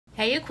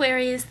Hey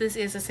Aquarius, this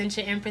is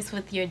Essential Empress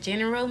with your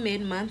general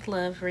mid-month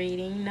love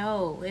reading.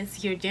 No,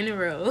 it's your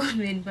general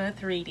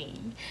mid-month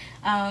reading.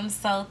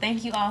 So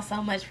thank you all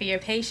so much for your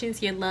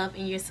patience, your love,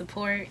 and your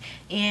support.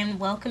 And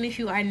welcome if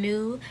you are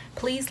new.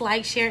 Please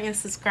like, share, and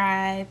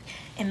subscribe.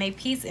 And may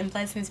peace and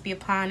blessings be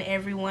upon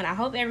everyone. I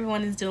hope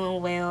everyone is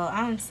doing well.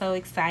 I'm so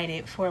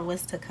excited for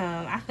what's to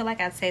come. I feel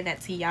like I'd say that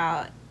to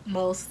y'all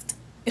most.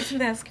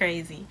 That's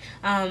crazy.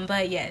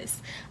 But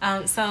yes,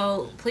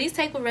 so please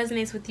take what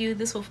resonates with you.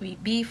 This will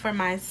be for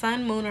my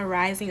sun, moon, or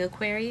rising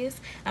Aquarius.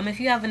 If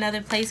you have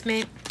another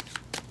placement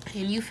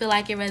and you feel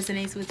like it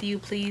resonates with you,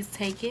 please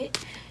take it.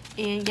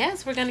 And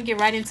yes, we're gonna get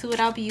right into it.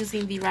 I'll be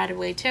using the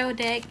Rider-Waite Tarot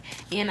deck,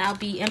 and I'll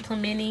be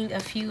implementing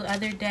a few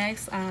other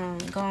decks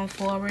going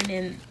forward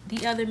in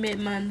the other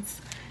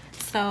mid-months.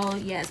 So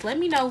yes, let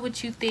me know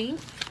what you think,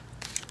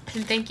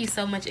 and thank you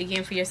so much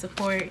again for your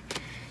support,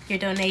 your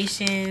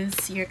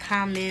donations, your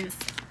comments,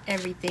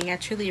 everything. I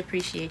truly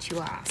appreciate you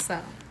all. So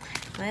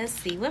let's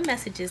see, what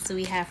messages do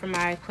we have from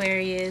our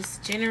Aquarius?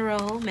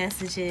 General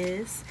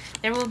messages.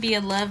 There will be a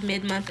love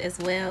mid-month as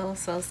well,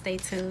 so stay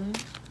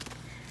tuned.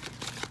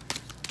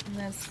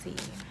 Let's see.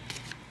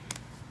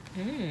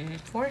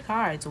 4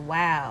 cards.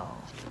 Wow.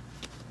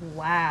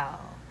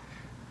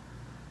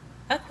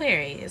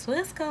 Aquarius,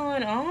 what's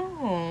going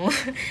on?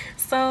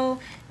 So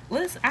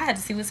I had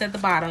to see what's at the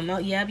bottom. Oh,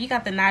 yep, you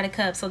got the Knight of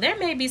Cups. So there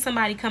may be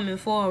somebody coming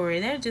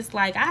forward. They're just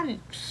like,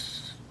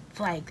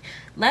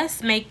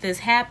 let's make this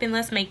happen.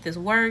 Let's make this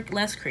work.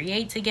 Let's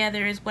create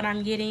together is what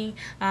I'm getting.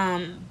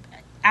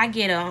 I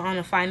get on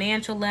a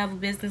financial level,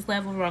 business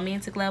level,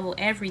 romantic level,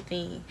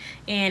 everything.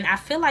 And I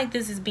feel like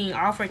this is being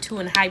offered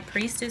to a high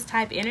priestess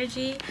type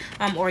energy.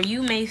 Or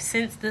you may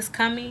sense this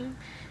coming.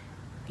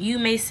 You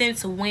may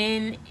sense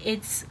when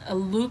it's a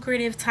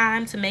lucrative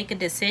time to make a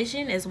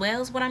decision, as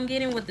well as what I'm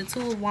getting with the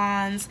Two of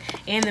Wands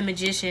and the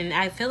Magician.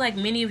 I feel like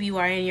many of you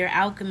are in your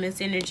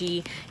alchemist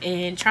energy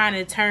and trying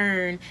to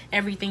turn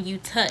everything you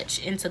touch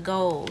into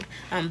gold,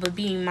 but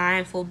being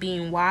mindful,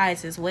 being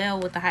wise as well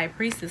with the High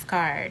Priestess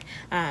card.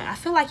 I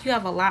feel like you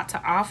have a lot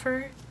to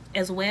offer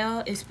as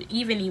well,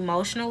 even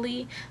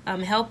emotionally,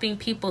 helping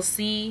people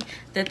see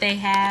that they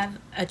have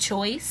a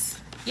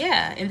choice.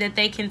 Yeah, and that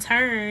they can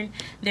turn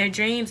their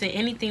dreams and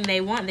anything they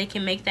want, they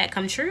can make that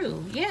come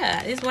true.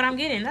 Yeah, is what I'm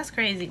getting. That's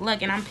crazy.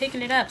 Look, and I'm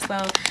picking it up.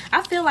 So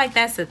I feel like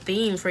that's a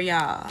theme for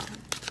y'all.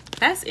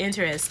 That's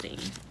interesting.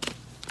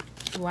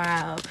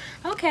 Wow.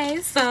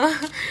 Okay, so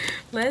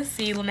let's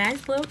see.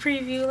 Nice little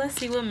preview. Let's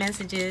see what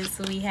messages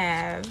we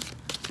have.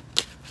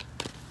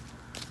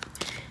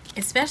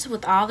 Especially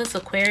with all this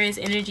Aquarius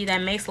energy,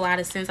 that makes a lot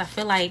of sense. I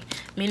feel like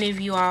many of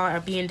you all are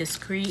being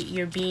discreet.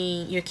 You're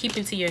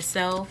keeping to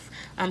yourself,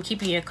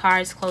 keeping your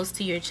cards close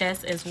to your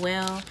chest as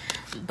well,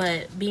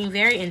 but being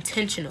very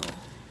intentional.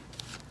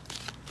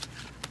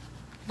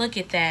 Look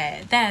at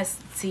that.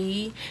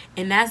 See,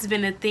 and that's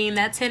been a theme.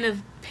 That 10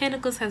 of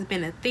Pentacles has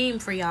been a theme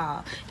for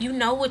y'all. You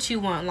know what you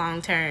want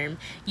long term.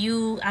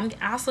 I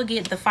also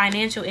get the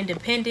financial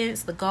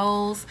independence, the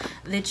goals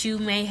that you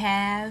may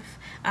have,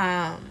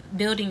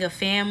 building a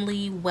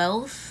family,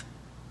 wealth.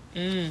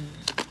 I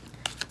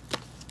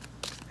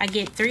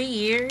get 3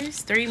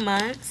 years, 3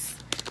 months.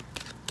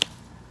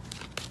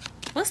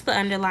 What's the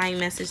underlying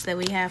message that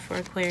we have for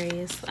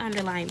Aquarius? The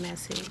underlying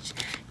message.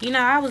 You know,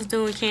 I was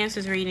doing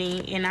Cancer's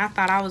reading and I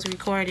thought I was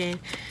recording.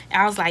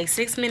 I was like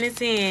 6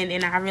 minutes in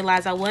and I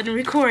realized I wasn't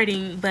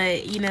recording.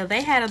 But, you know,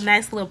 they had a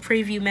nice little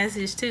preview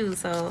message too.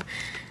 So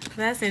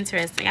that's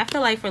interesting. I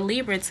feel like for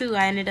Libra too,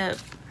 I ended up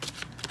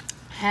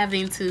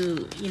having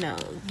to, you know,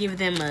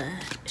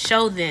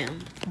 show them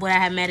what I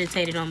had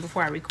meditated on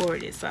before I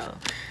recorded. So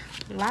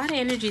a lot of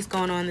energies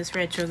going on this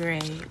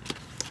retrograde.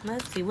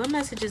 Let's see, what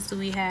messages do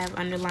we have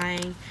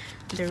underlying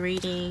the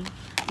reading?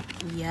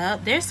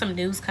 Yep, there's some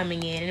news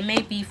coming in. It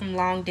may be from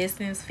long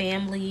distance,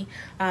 family,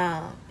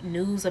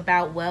 news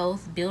about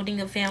wealth,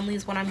 building a family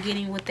is what I'm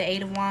getting with the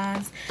 8 of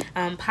Wands.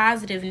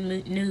 Positive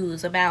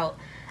news about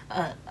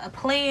a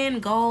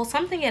plan, goal,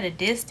 something at a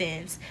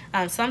distance,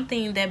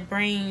 something that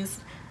brings,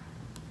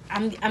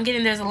 I'm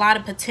getting there's a lot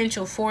of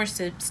potential for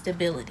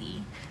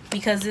stability.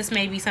 Because this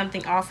may be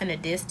something off in a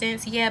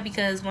distance. Yeah,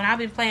 because when I've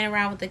been playing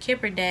around with the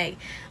Kipper deck,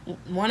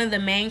 one of the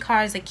main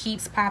cards that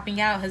keeps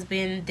popping out has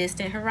been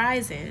distant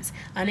horizons,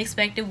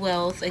 unexpected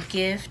wealth, a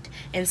gift,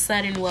 and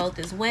sudden wealth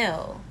as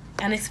well,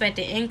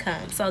 unexpected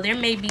income. So there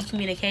may be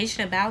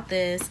communication about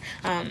this.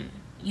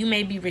 You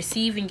may be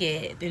receiving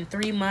it in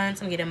 3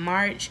 months. I'm getting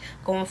March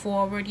going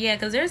forward. Yeah,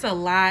 because there's a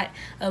lot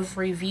of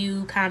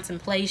review,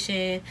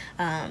 contemplation,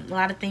 a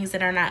lot of things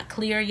that are not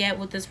clear yet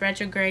with this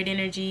retrograde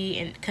energy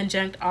and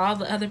conjunct all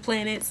the other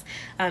planets.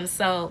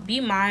 So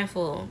be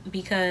mindful,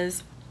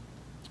 because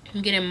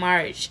I'm getting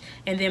March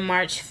and then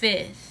March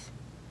 5th.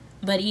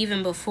 But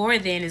even before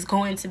then is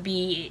going to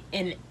be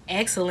an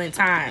excellent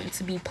time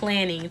to be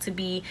planning, to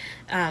be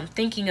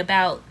thinking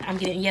about, I'm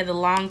getting, the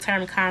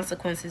long-term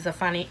consequences of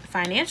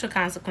financial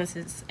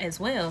consequences as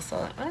well.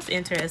 So that's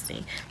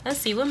interesting. Let's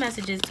see, what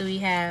messages do we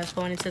have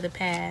going into the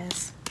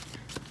past?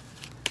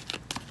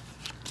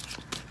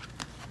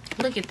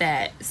 Look at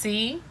that.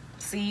 See?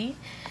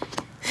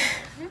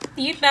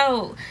 you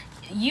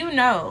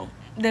know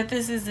that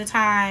this is the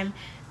time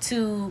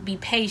to be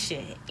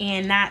patient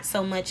and not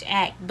so much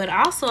act, but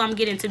also I'm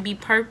getting to be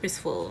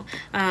purposeful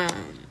and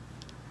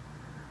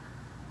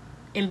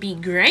be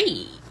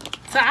great.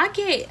 So I'm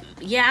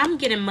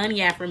getting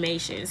money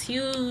affirmations,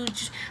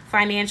 huge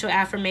financial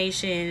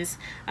affirmations.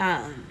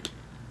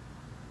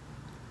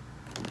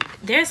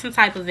 There's some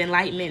type of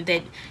enlightenment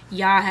that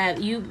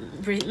you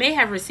may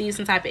have received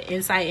some type of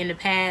insight in the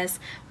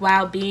past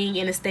while being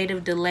in a state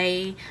of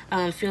delay,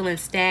 feeling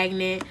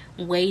stagnant,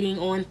 waiting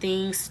on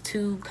things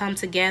to come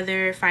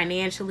together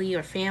financially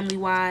or family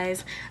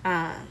wise.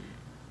 But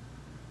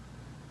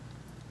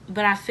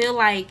I feel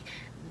like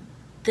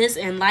this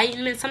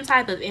enlightenment, some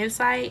type of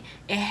insight,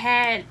 it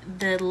had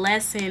the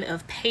lesson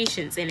of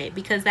patience in it,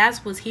 because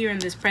that's what's here in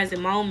this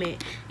present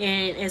moment.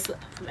 And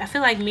I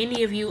feel like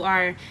many of you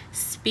are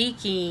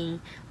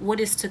speaking what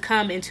is to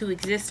come into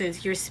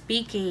existence. You're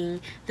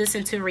speaking this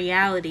into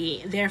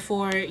reality.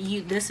 Therefore,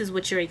 this is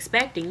what you're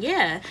expecting.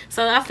 Yeah.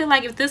 So I feel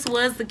like if this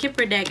was the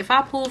Kipper deck, if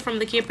I pull from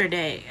the Kipper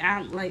deck,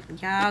 I'm like,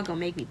 y'all gonna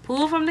make me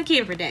pull from the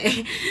Kipper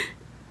deck,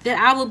 that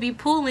I will be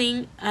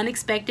pulling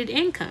unexpected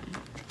income.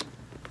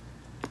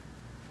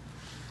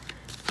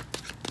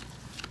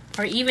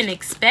 Or even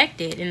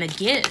expected in a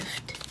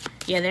gift.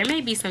 Yeah, there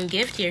may be some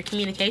gift here.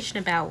 Communication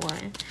about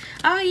one.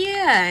 Oh,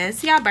 yeah.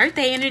 It's y'all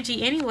birthday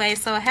energy anyway.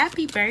 So,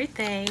 happy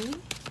birthday.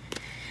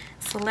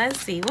 So,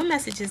 let's see. What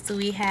messages do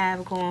we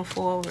have going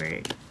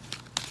forward?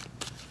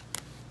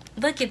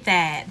 Look at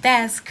that.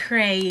 That's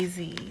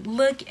crazy.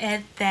 Look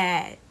at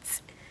that.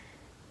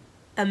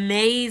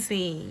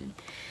 Amazing.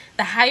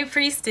 The High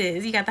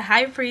Priestess. You got the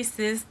High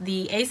Priestess,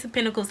 the Ace of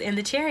Pentacles, and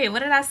the Chariot.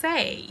 What did I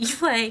say?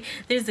 Like,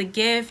 there's a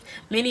gift.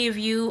 Many of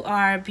you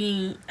are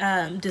being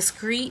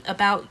discreet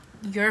about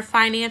your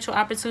financial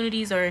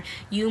opportunities, or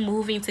you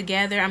moving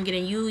together. I'm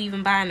getting you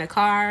even buying a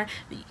car.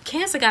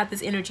 Cancer got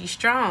this energy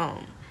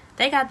strong.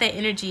 They got that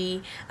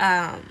energy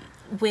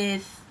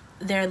with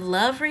their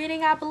love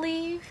reading, I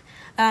believe.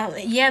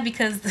 Yeah,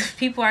 because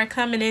people are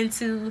coming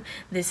into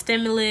the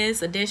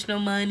stimulus, additional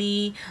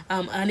money,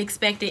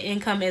 unexpected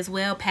income as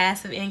well,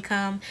 passive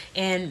income,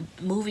 and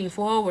moving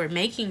forward,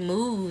 making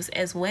moves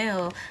as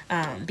well,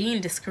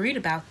 being discreet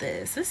about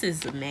this. This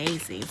is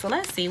amazing. So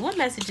let's see, what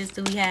messages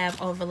do we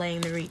have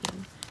overlaying the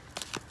reading?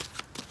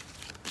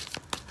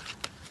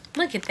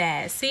 Look at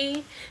that.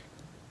 See,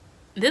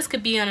 this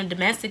could be on a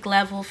domestic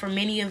level for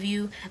many of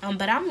you,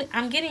 but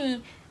I'm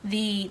getting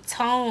the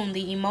tone,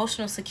 the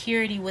emotional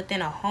security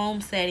within a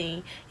home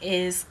setting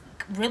is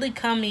really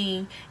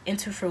coming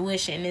into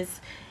fruition.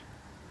 It's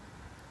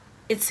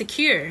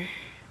secure.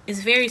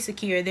 It's very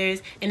secure.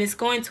 And it's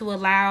going to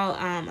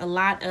allow a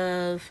lot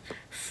of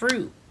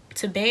fruit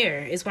to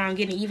bear, is what I'm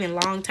getting, even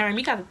long term.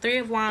 You got the Three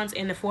of Wands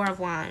and the Four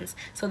of Wands.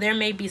 So there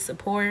may be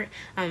support.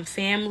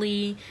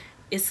 Family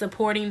is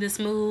supporting this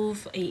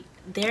move.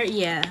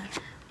 Yeah.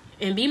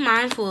 And be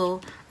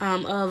mindful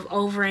of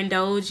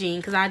overindulging,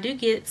 because I do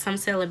get some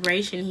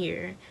celebration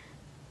here.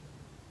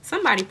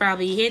 Somebody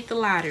probably hit the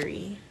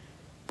lottery.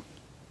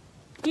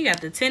 You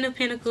got the Ten of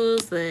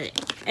Pentacles, the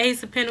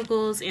Ace of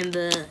Pentacles, and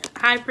the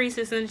High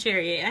Priestess and the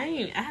Chariot.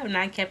 I have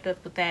not kept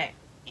up with that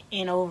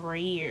in over a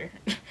year.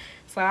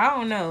 So I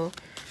don't know.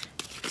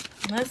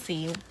 Let's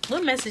see.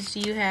 What message do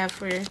you have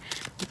for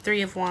the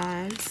Three of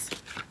Wands?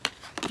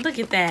 Look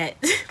at that.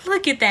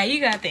 Look at that. You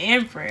got the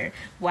Emperor.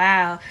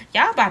 Wow.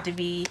 Y'all about to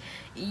be,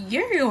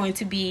 you're going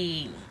to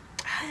be,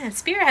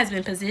 Spirit has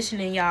been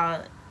positioning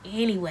y'all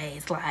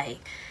anyways. Like,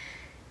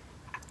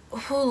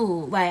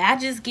 I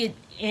just get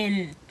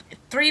in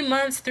 3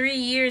 months, 3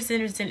 years,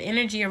 there's an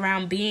energy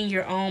around being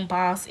your own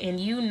boss. And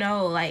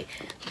like,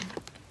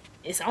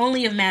 it's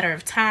only a matter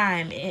of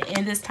time.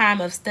 In this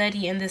time of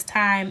study, in this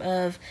time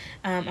of,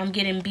 I'm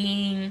getting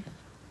being,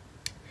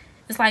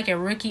 it's like a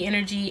rookie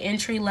energy,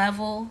 entry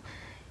level.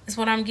 Is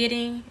what I'm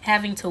getting,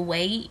 having to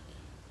wait.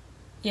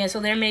 Yeah, so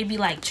there may be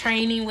like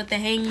training with the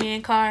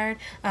Hangman card,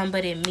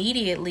 but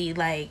immediately,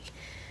 like,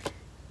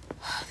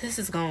 this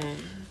is going,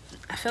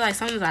 I feel like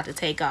something's about to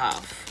take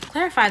off.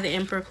 Clarify the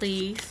Emperor,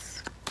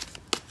 please.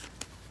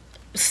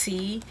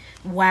 See?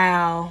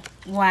 Wow.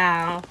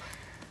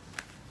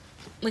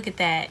 Look at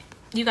that.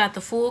 You got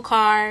the Fool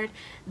card,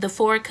 the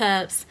Four of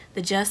Cups,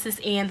 the Justice,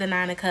 and the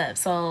Nine of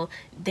Cups. So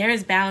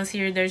there's balance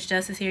here, there's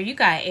justice here. You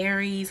got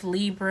Aries,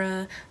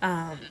 Libra,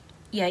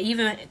 yeah,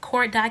 even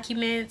court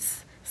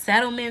documents,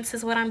 settlements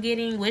is what I'm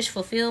getting, wish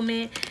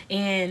fulfillment.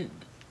 And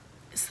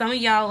some of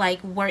y'all,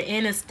 like, were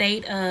in a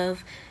state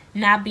of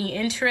not being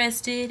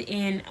interested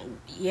in,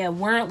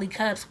 worldly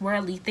cups,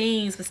 worldly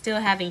things, but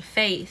still having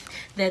faith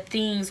that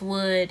things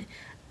would,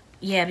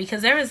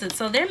 because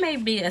there may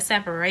be a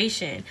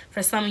separation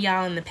for some of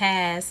y'all in the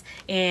past,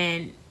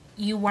 and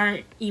you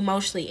weren't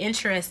emotionally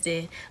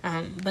interested,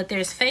 but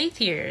there's faith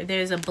here,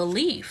 there's a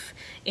belief.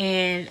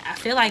 And I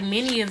feel like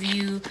many of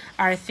you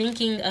are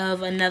thinking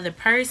of another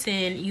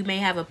person. You may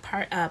have a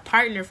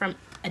partner from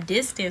a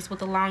distance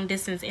with a long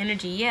distance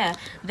energy, yeah,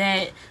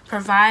 that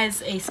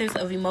provides a sense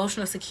of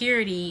emotional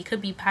security. It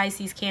could be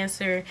Pisces,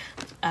 Cancer,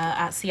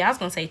 I was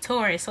gonna say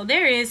Taurus. So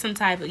there is some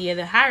type of, yeah,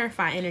 the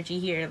Hierophant energy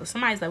here.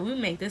 Somebody's like, we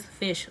make this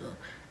official.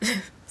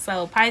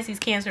 So Pisces,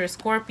 Cancer,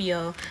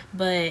 Scorpio,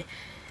 but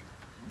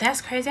that's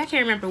crazy. I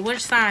can't remember which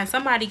sign.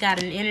 Somebody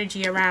got an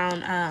energy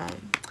around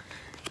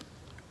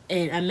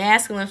a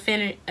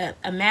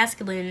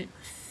masculine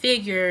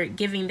figure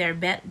giving their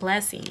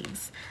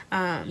blessings.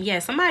 Yeah,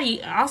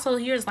 somebody also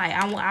here is like,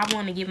 I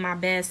want to give my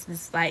best.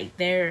 It's like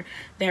they're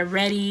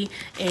ready,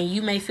 and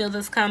you may feel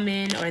this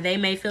coming, or they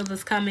may feel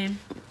this coming.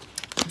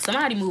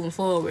 Somebody moving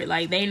forward,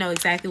 like they know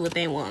exactly what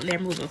they want. They're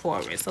moving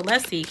forward. So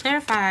let's see.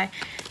 Clarify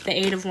the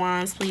Eight of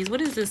Wands, please.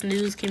 What is this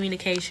news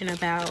communication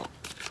about?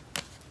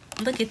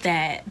 Look at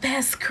that.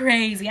 That's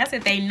crazy. I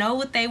said they know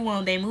what they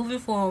want. They moving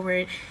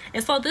forward.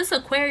 And so this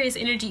Aquarius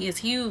energy is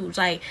huge.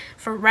 Like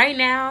for right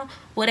now,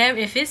 whatever,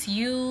 if it's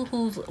you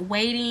who's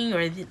waiting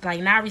or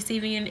like not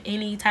receiving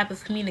any type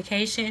of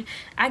communication,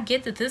 I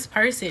get that this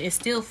person is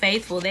still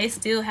faithful. They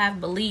still have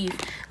belief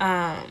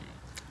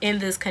in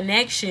this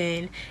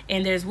connection,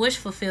 and there's wish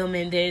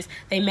fulfillment.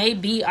 They may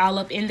be all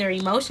up in their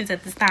emotions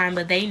at this time,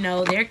 but they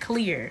know they're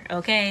clear,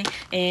 okay?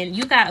 And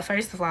you got,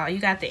 first of all, you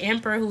got the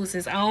Emperor, who's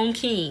his own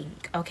king,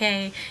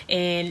 okay?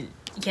 And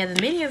yeah,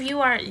 many of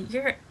you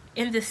you're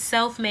in this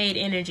self-made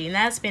energy, and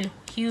that's been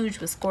huge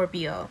with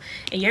Scorpio.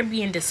 And you're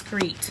being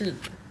discreet too.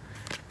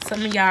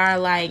 Some of y'all are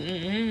like,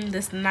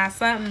 this is not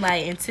something,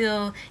 like,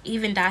 until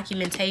even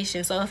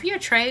documentation. So if you're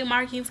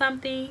trademarking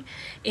something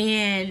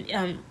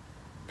and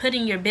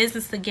putting your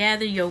business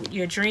together,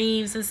 your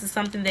dreams, this is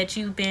something that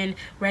you've been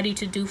ready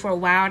to do for a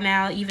while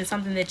now, even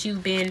something that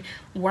you've been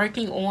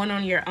working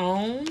on your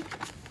own.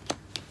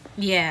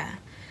 Yeah,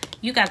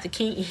 you got the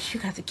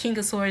King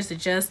of Swords, the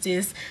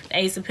Justice, the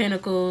Ace of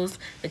Pentacles,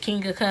 the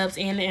King of Cups,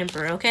 and the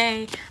Emperor,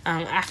 okay?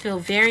 I feel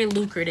very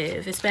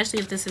lucrative, especially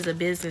if this is a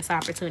business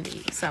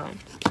opportunity. So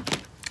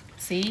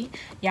see,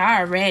 y'all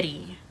are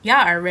ready.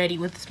 Y'all are ready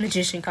with this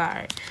Magician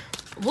card.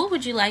 What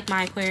would you like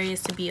my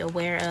Aquarius to be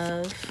aware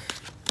of?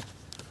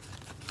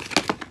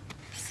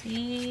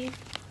 See,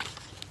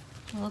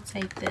 we'll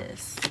take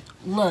this.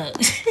 Look,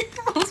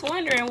 I was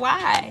wondering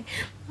why.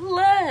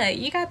 Look,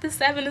 you got the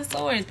Seven of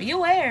Swords. Be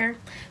aware.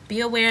 Be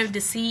aware of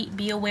deceit.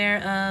 Be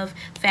aware of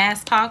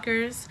fast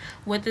talkers.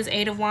 With this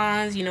Eight of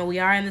Wands, you know, we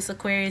are in this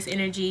Aquarius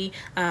energy.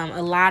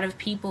 A lot of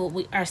people,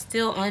 we are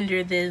still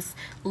under this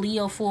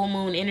Leo full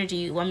moon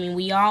energy. I mean,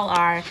 we all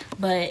are,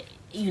 but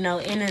you know,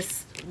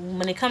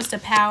 when it comes to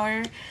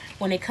power,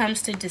 when it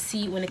comes to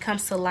deceit, when it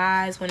comes to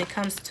lies, when it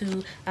comes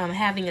to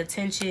having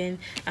attention,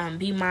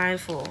 be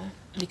mindful,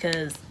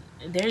 because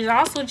there's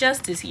also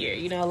justice here.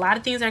 You know, a lot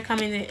of things are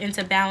coming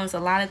into balance. A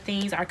lot of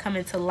things are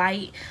coming to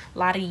light. A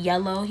lot of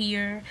yellow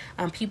here.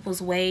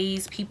 People's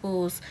ways,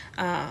 people's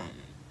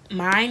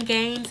mind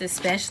games,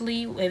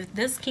 especially with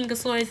this King of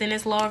Swords and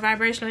this lower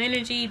vibrational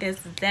energy. There's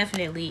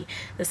definitely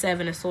the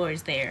Seven of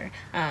Swords there.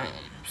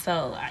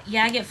 So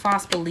yeah, I get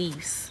false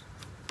beliefs.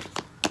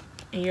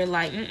 And you're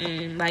like,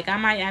 like I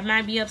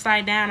might be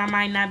upside down. I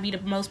might not be the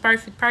most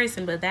perfect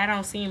person, but that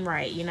don't seem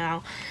right, you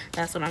know.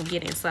 That's what I'm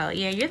getting. So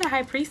yeah, you're the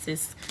High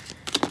Priestess.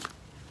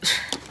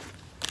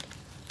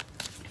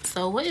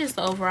 So what is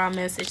the overall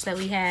message that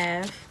we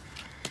have?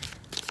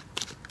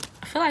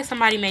 I feel like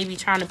somebody may be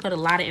trying to put a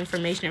lot of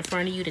information in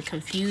front of you to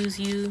confuse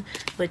you,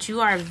 but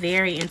you are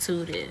very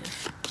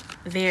intuitive.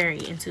 Very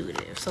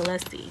intuitive. So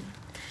let's see.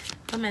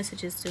 What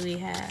messages do we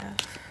have?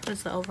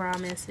 What's the overall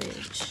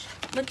message?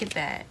 Look at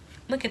that.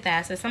 Look at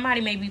that. So somebody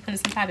may be putting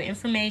some type of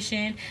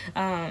information,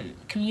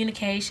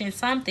 communication,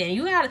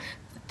 something.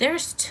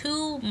 There's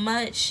too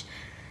much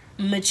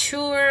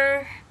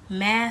mature,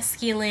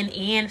 masculine,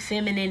 and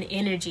feminine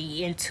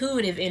energy,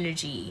 intuitive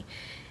energy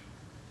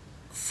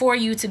for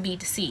you to be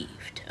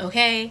deceived,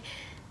 okay?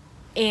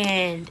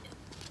 And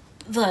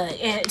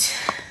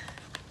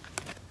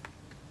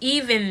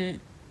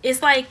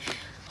it's like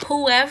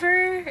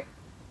whoever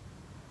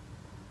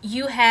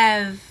you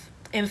have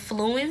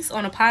influence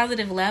on a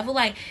positive level,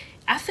 like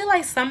I feel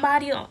like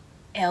somebody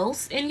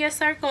else in your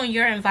circle, in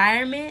your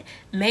environment,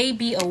 may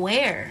be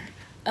aware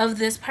of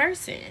this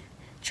person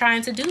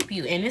trying to dupe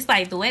you. And it's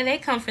like the way they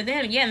come for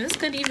them. Yeah, and this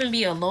could even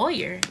be a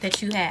lawyer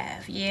that you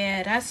have.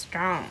 Yeah, that's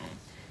strong.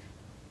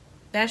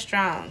 That's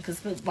strong.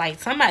 Because like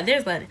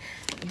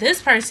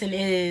this person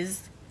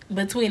is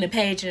between a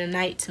page and a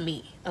knight to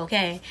me.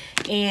 Okay.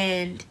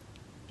 And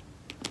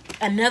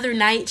another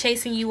knight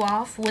chasing you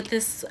off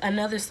with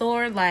another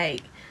sword.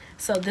 Like,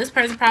 so this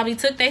person probably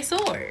took their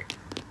sword.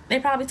 They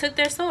probably took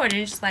their sword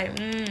and it's just like,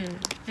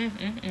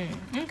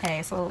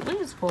 okay, so let me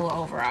just pull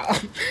overall.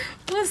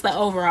 What's the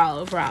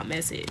overall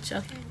message?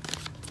 Okay.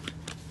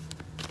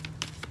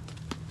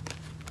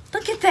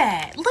 Look at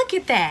that. Look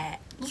at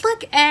that.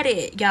 Look at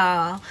it,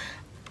 y'all.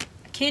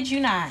 I kid you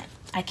not.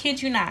 I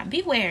kid you not.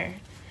 Beware.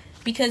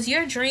 because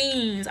your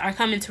dreams are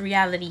coming to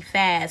reality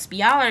fast.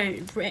 Y'all are,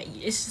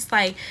 it's just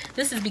like,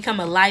 this has become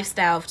a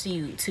lifestyle to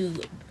you,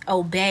 to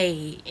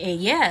obey.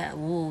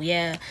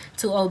 And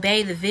to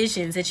obey the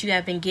visions that you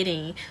have been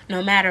getting,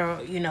 no matter,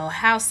 you know,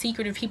 how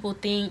secretive people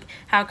think,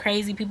 how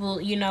crazy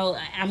people, you know,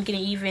 I'm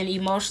getting even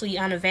emotionally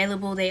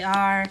unavailable they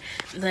are.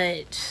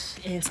 But,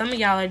 and some of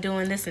y'all are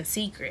doing this in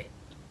secret.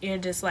 You're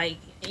just like,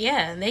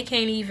 yeah, they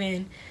can't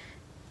even.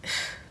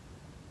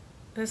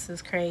 This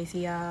is crazy,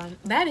 y'all.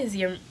 That's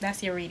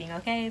your reading,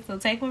 okay? So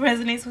take what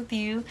resonates with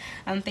you.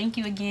 Thank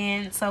you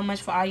again so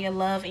much for all your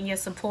love and your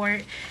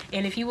support.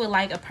 And if you would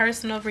like a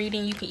personal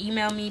reading, you can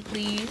email me,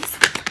 please.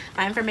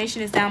 My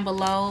information is down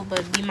below,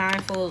 but be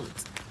mindful.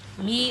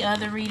 Me,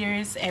 other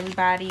readers,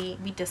 everybody,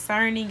 be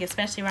discerning,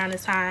 especially around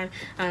this time.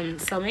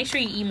 So make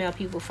sure you email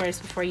people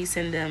first before you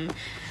send them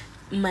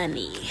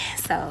money.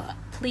 So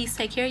please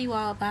take care, you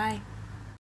all. Bye.